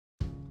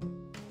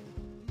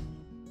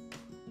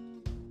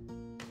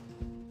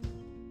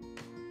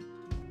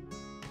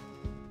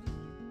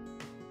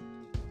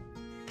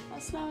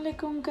Assalamu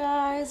alaikum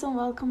guys, and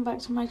welcome back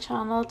to my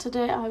channel.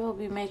 Today I will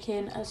be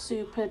making a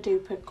super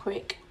duper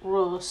quick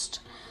roast.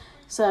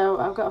 So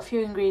I've got a few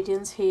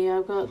ingredients here.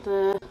 I've got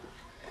the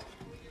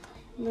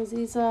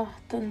Laziza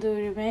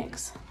tandoori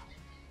mix.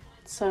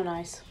 It's so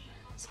nice.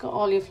 It's got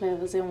all your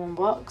flavours in one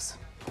box.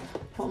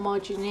 What more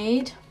do you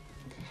need?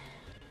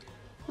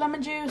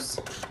 Lemon juice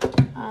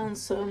and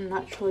some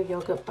natural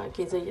yogurt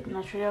baggies of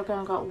natural yogurt.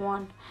 I've got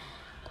one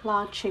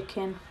large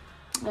chicken.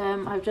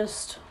 I've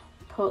just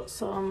put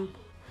some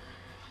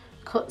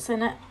cuts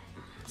in it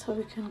so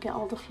we can get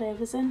all the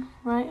flavours in.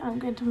 Right, I'm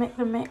going to make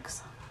the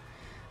mix.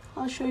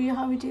 I'll show you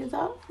how we do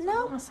that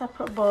now. In a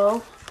separate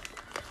bowl,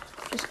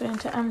 just going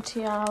to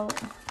empty out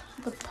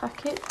the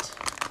packet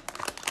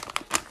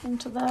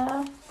into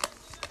there.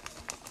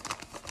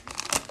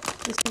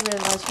 Just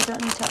realise you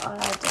don't need to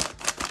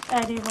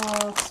add any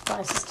more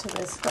spices to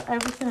this. Got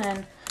everything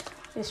in,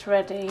 it's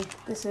ready.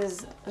 This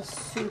is a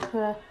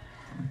super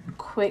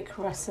quick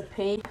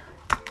recipe.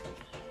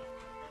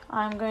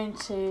 I'm going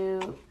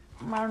to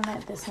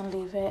marinate this and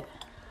leave it.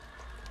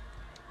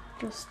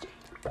 Just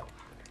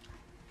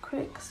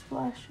quick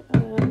splash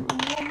of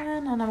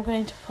lemon, and I'm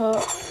going to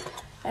put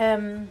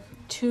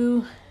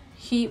 2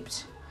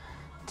 heaped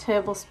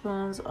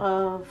tablespoons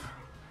of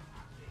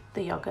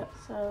the yogurt.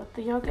 So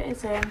the yogurt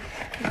is in.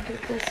 I'll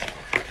give this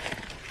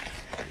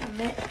a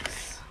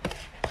mix.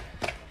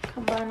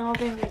 Combine all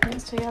the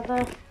ingredients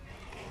together.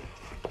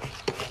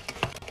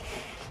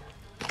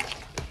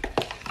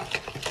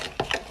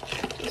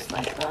 Just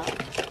like that.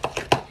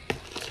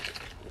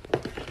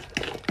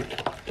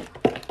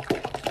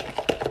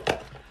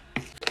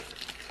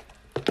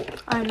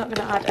 I'm not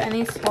going to add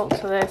any salt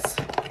to this.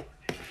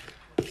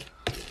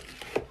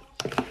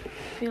 I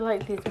feel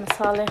like these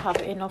masala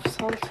have enough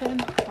salt in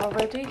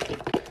already.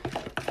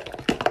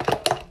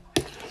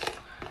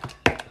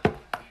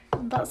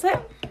 And that's it.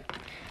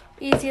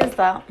 Easy as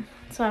that.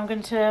 So I'm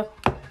going to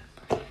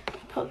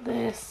put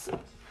this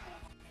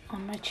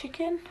on my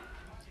chicken.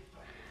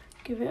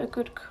 Give it a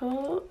good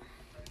coat.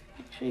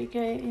 Make sure you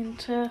get it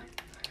into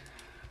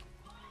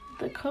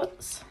the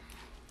cuts.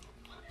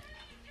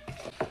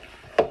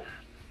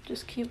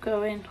 Just keep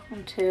going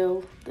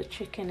until the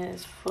chicken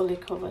is fully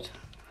covered.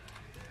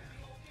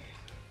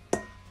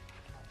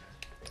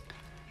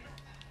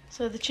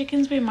 So the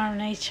chicken's been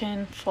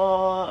marinating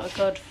for a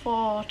good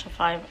 4 to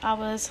 5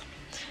 hours.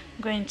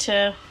 I'm going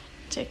to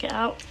take it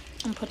out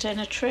and put it in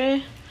a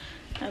tray.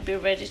 It'll be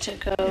ready to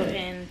go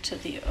into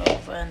the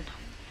oven.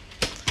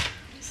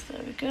 So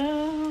there we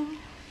go,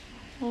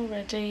 all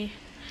ready.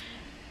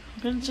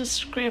 I'm going to just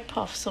scrape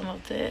off some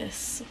of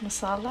this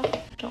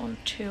masala. Don't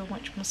want too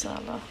much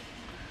masala.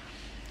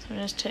 So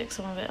I'm just take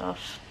some of it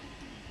off.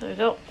 There we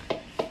go.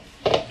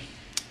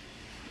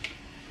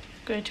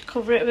 Going to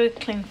cover it with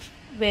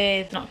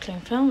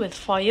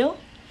foil,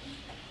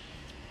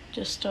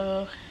 just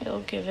so it'll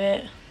give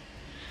it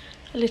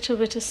a little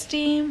bit of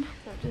steam.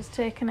 So I've just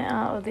taken it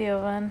out of the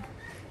oven.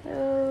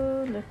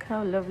 Oh, look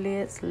how lovely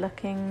it's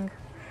looking.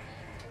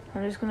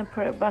 I'm just going to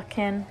put it back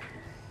in.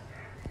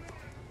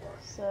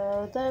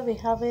 So there we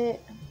have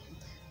it.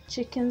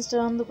 Chicken's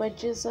done, the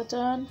wedges are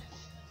done.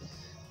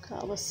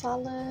 Got our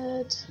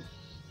salad,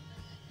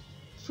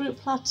 fruit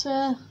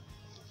platter,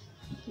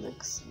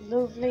 looks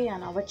lovely,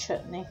 and our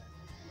chutney.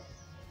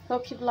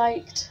 Hope you've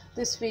liked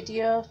this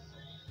video.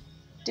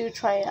 Do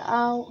try it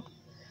out.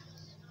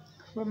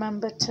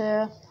 Remember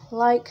to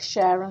like,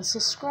 share and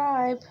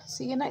subscribe.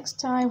 See you next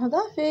time.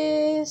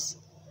 Hafiz.